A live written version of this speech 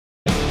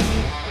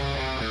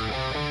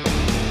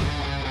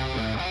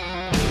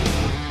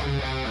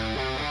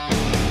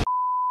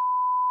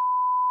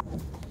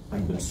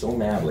so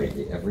mad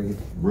lately. Every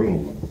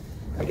room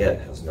I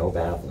get has no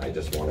bath, and I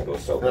just want to go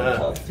soak in the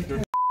tub.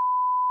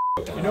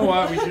 You know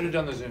what? We should have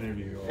done this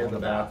interview in the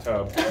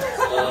bathtub.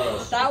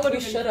 That would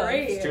have been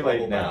great. It's too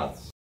late now.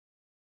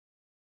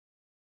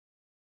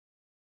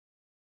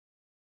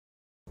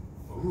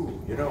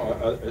 Ooh, you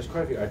know, there's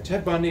quite a few.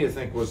 Ted Bundy, I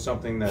think, was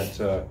something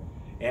that,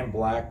 and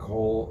Black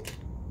Hole.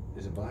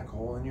 Is it Black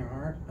Hole in Your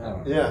Heart? I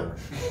don't know.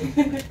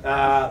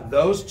 Yeah.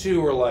 Those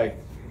two were like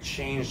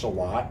changed a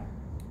lot.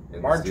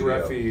 Mark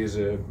Dreffy is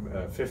a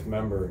fifth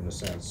member in a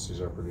sense.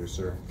 He's our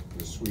producer.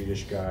 He's a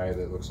Swedish guy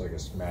that looks like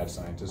a mad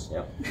scientist.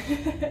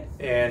 Yep.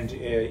 And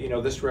you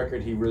know, this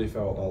record, he really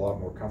felt a lot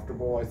more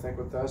comfortable, I think,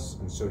 with us,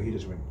 and so he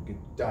just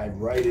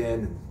dived right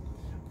in.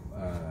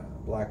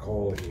 Black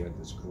Hole, he had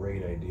this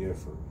great idea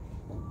for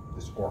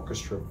this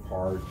orchestra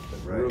part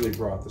that really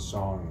brought the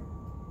song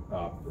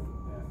up.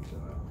 And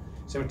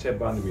same with Ted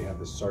Bundy, we had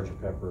this Sgt.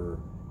 Pepper.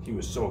 He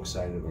was so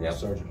excited about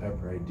the Sgt.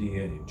 Pepper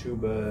idea, and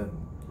tuba.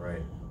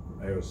 And,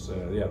 it was,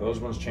 yeah, those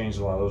ones changed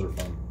a lot. Those are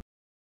fun.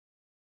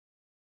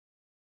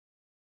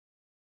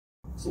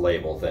 It's a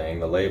label thing.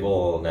 The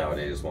label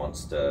nowadays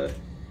wants to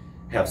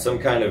have some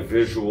kind of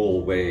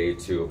visual way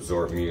to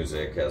absorb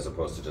music as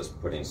opposed to just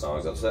putting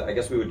songs up. So I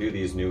guess we would do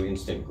these new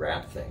instant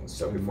grab things.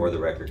 So before the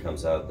record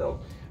comes out,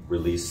 they'll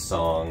release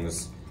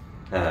songs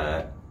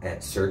at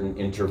certain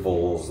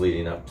intervals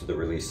leading up to the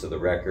release of the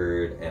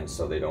record, and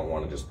so they don't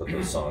want to just put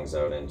those songs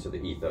out into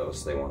the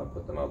ethos. They want to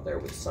put them out there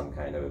with some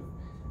kind of,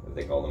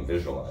 they call them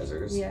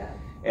visualizers. Yeah.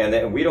 And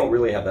then we don't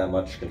really have that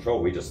much control.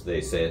 We just,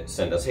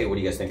 send us, hey, what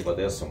do you guys think about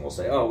this? And we'll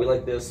say, oh, we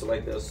like this,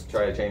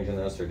 try changing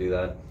this or do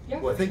that. Yeah,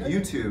 well, I think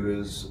YouTube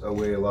is a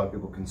way a lot of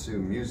people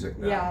consume music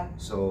now. Yeah.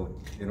 So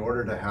in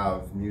order to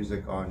have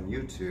music on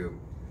YouTube,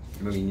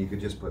 I mean, you could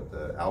just put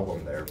the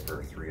album there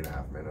for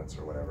 3.5 minutes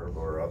or whatever,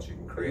 or else you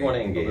can create a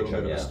little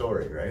bit of a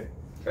story, right?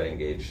 Try to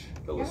engage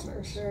the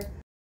listeners. For sure.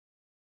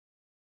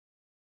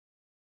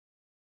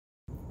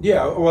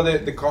 Yeah, well,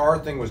 the car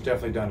thing was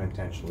definitely done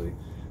intentionally.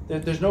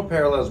 There's no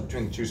parallels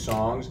between the two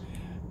songs,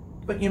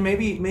 but you know,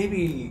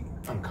 maybe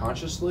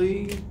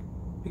unconsciously,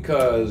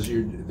 because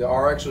the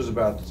RX was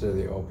about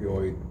the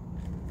opioid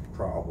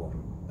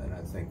problem, and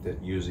I think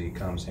that usually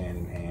comes hand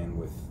in hand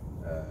with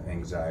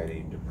anxiety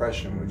and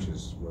depression, which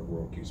is what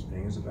World Keeps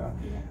Spinning is about.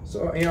 Yeah.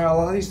 So you know, a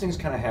lot of these things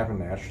kind of happen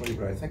naturally,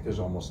 but I think there's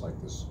almost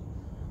like this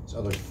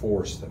other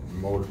force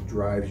that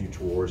drives you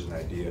towards an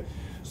idea.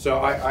 So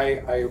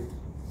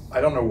I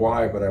don't know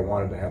why, but I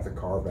wanted to have the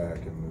car back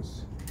in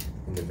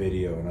the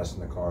video and us in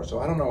the car. So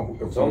I don't know.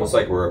 It's almost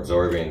like we're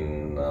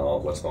absorbing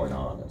what's going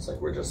on. It's like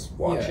we're just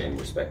watching,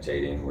 we're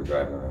spectating, we're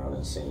driving around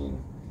and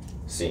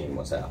seeing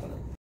what's happening.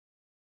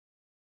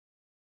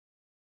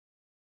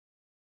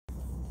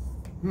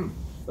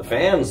 The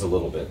fans a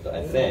little bit,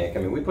 I think.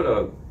 I mean, we put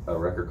a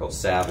record called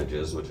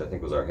Savages, which I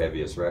think was our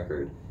heaviest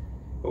record,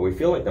 but we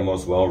feel like the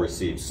most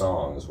well-received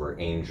songs were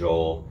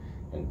Angel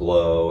and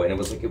Blow, and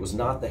it was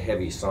not the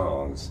heavy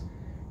songs.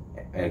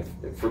 And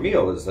for me,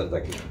 it was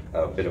like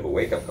a bit of a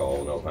wake-up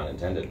call, no pun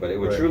intended, but it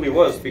truly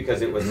was,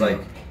 because it was like,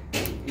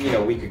 you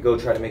know, we could go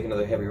try to make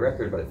another heavy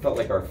record, but it felt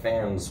like our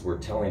fans were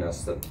telling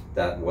us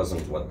that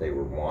wasn't what they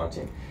were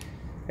wanting.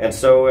 And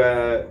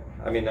so,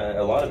 I mean,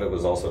 a lot of it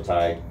was also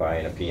tied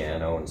buying a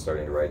piano and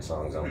starting to write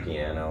songs on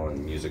piano,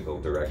 and musical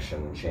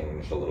direction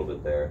changed a little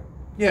bit there.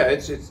 Yeah,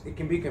 it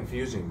can be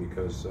confusing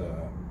because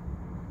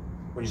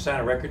when you sign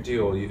a record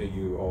deal,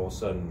 you all of a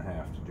sudden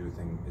have to do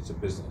things. It's a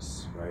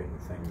business, right?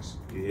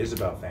 It is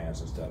about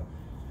fans and stuff.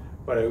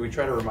 But we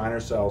try to remind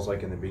ourselves,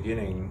 like in the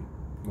beginning,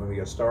 when we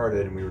got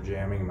started and we were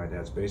jamming in my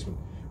dad's basement,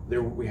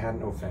 we had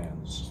no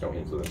fans. No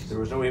influence. There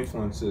was no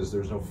influences.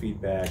 There was no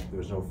feedback. There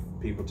was no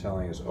people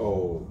telling us,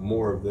 "Oh,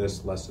 more of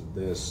this, less of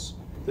this.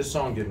 This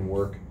song didn't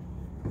work."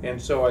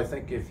 And so I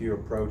think if you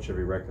approach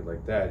every record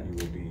like that, you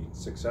will be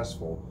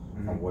successful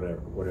on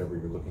whatever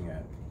you're looking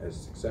at as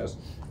success.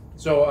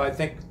 So I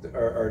think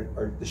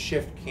the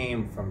shift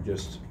came from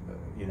just,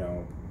 you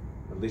know,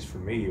 at least for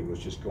me, it was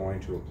just going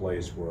to a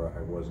place where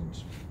I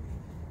wasn't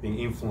being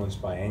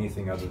influenced by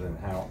anything other than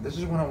how, this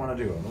is what I want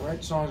to do. I'm going to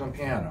write songs on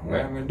piano.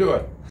 Right? I'm going to do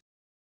it.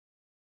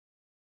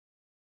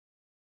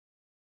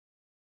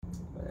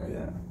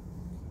 Yeah.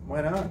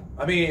 Why not?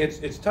 I mean,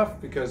 it's tough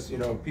because, you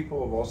know,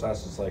 people have also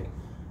asked us, like,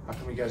 how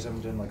come you guys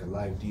haven't done like a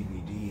live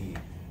DVD?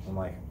 I'm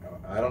like,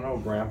 I don't know,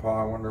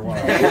 Grandpa, I wonder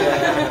why.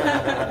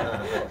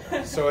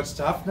 So it's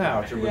tough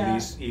now to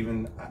release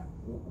even,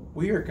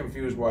 we are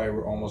confused why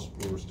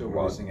we're still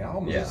releasing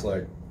albums. It's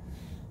like,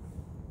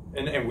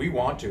 and we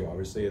want to,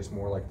 obviously. It's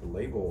more like the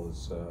label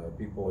is,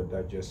 people are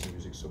digesting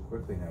music so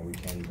quickly now, we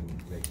can't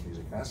even make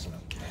music fast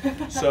enough.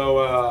 So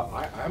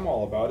I'm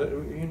all about it.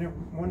 You know,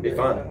 one day, be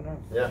fun. I don't know.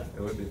 Yeah,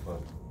 it would be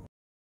fun.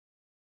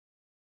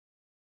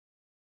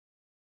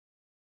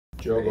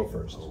 Joe, go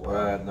first. No,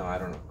 I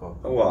don't know. Go.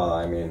 Well,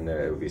 I mean,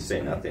 it would be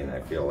Say Nothing.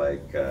 I feel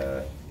like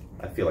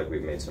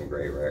we've made some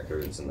great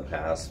records in the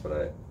past,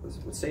 but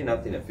with Say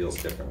Nothing, it feels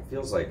different. It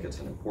feels like it's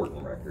an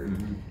important record.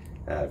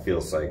 It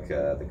feels like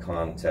the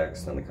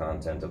context and the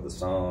content of the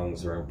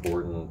songs are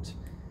important,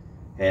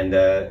 and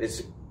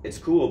it's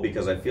cool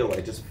because I feel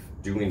like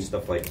doing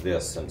stuff like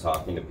this and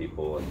talking to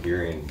people and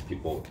hearing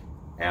people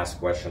ask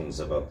questions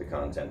about the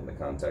content and the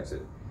context,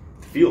 it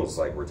feels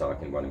like we're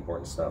talking about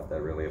important stuff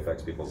that really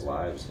affects people's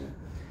lives. And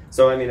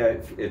so, I mean,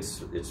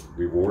 it's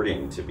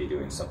rewarding to be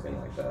doing something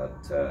like that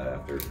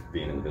after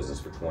being in the business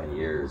for 20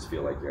 years.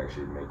 Feel like you're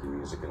actually making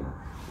music and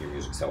your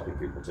music's helping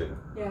people too.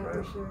 Yeah,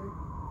 right. For sure.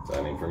 So,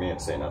 I mean, for me,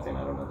 it's say nothing.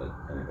 I don't know that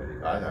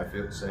anybody. I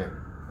feel the same.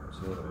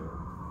 Absolutely.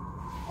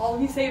 All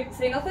of you say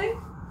nothing?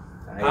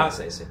 I would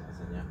say nothing.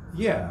 Yeah.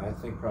 Yeah, I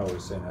think probably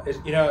say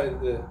nothing. You know,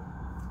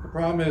 the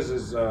problem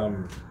is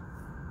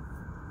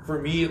for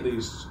me at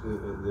least, the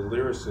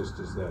lyricist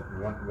is that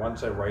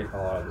once I write a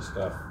lot of the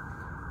stuff,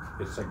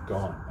 it's like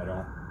gone. I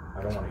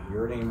don't want to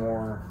hear it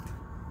anymore.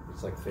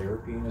 It's like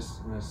therapy in a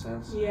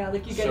sense. Yeah,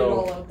 like you get it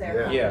all out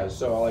there. Yeah.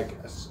 So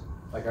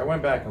like I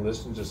went back and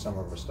listened to some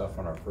of our stuff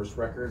on our first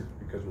record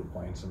because we're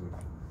playing some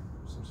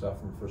stuff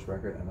from the first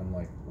record, and I'm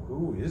like,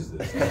 who is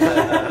this? Like,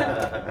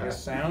 I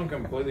sound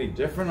completely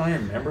different. I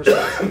remember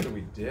stuff that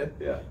we did.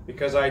 Yeah.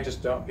 Because I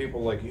just don't.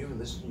 People like, you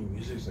listen to your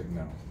music? It's like,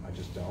 no, I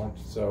just don't.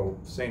 So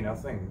Say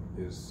Nothing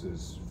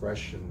is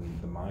fresh in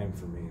the mind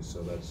for me.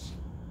 So that's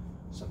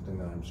something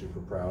that I'm super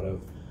proud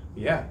of.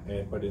 Yeah,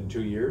 but in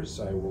 2 years,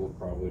 I will have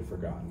probably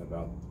forgotten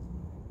about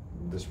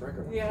this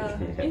record. Yeah,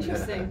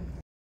 interesting.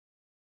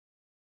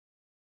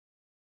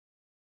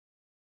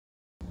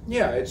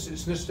 Yeah,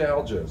 it's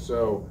nostalgia.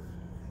 So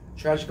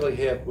Tragically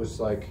Hip was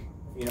like,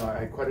 you know, I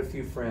had quite a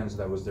few friends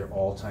that was their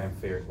all-time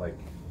favorite. Like,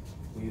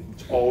 we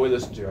always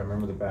listened to. I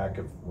remember the back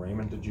of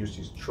Raymond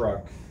DeJuice's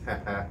truck,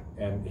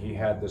 and he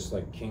had this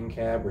like king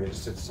cab where he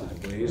sit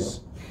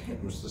sideways.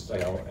 It was just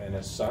like, and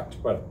it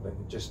sucked, but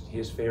just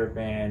his favorite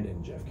band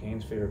and Jeff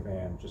Kane's favorite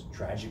band, just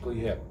Tragically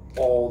Hip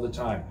all the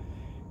time.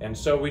 And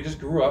so we just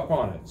grew up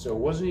on it. So it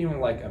wasn't even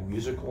like a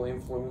musical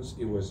influence;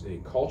 it was a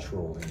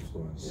cultural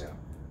influence. Yeah.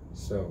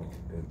 So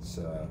it's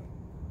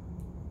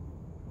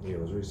yeah, it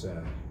was really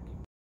sad.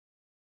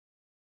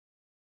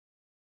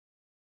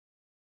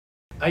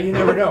 You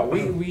never know.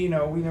 We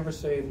never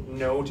say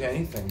no to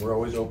anything. We're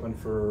always open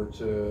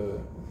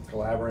to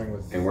collaborating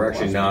with. And we're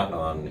actually not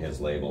on his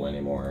label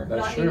anymore.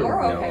 That's Not true.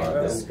 anymore? No, Okay. on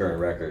this current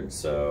record.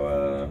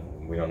 So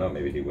we don't know.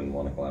 Maybe he wouldn't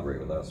want to collaborate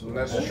with us.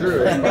 That's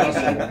true. It's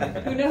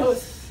possible. Who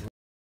knows?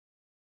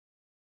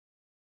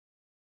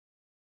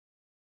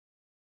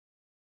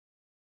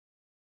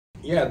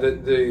 Yeah,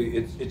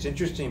 it's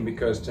interesting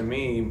because to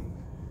me,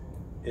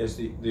 is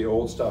the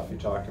old stuff you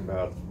talked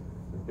about,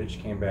 the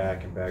Bitch Came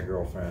Back and Bad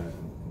Girlfriend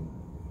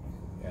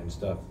and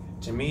stuff.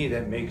 To me,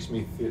 that makes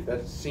me feel,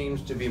 that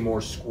seems to be more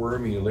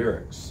squirmy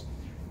lyrics,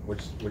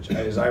 which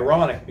is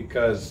ironic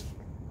because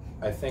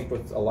I think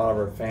with a lot of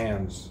our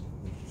fans,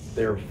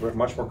 they're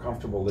much more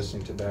comfortable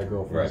listening to Bad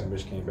Girlfriends and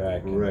Bitch Came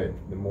Back, and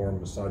the more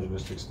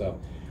misogynistic stuff.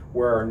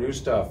 Where our new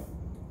stuff,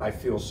 I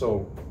feel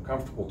so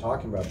comfortable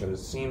talking about that it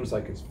seems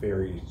like it's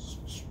very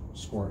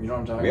squirmy. You know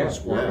what I'm talking about?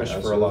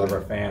 Squirmish for a lot of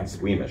our fans.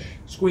 Squeamish.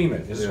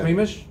 Squeamish. Is it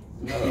squeamish?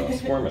 No,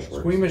 squirmish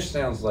works. Squeamish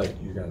sounds like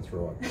you're gonna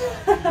throw up.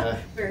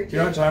 Very You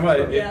know what I'm talking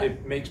about? Yeah.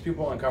 It makes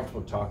people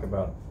uncomfortable to talk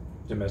about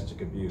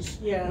domestic abuse.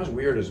 Yeah. What was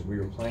weird is we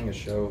were playing a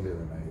show the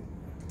other night,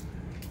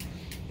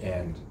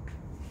 and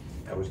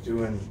I was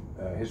doing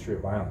History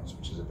of Violence,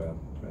 which is about,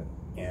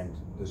 and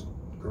this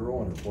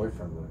girl and her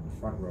boyfriend were in the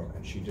front row,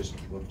 and she just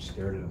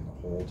stared at him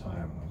the whole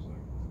time. And I was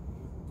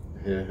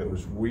like, it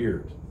was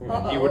weird.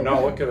 He would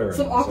not look at her.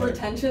 Some awkward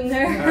tension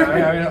there.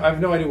 I have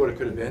no idea what it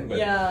could have been, but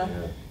yeah.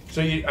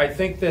 So I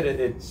think that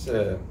it's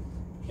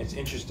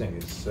interesting.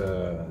 It's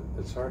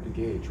hard to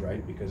gauge,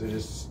 right? Because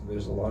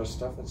there's a lot of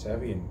stuff that's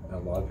heavy, and a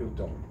lot of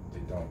people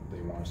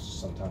they want us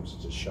sometimes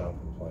to just shut up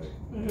and play.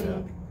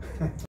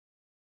 Mm-hmm. Yeah.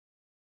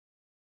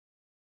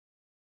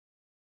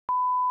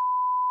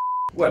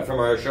 What, from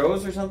our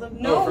shows or something?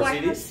 No, for I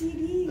CD? have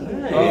CD.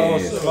 Nice. Oh,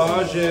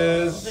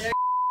 Savages.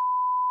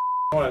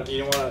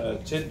 You want a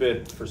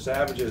tidbit for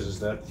Savages is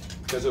that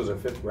because it was our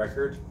 5th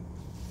record,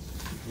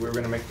 we were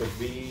going to make the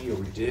V, or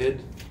we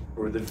did,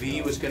 or the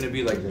V was going to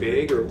be like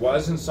big, or it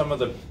was in some of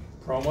the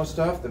promo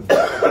stuff, the V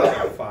was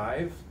like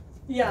 5.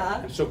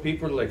 Yeah. And so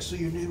people were like, so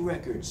your new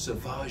record,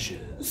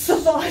 Savages.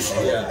 Savages.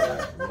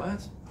 Yeah.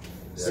 What?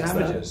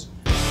 Savages.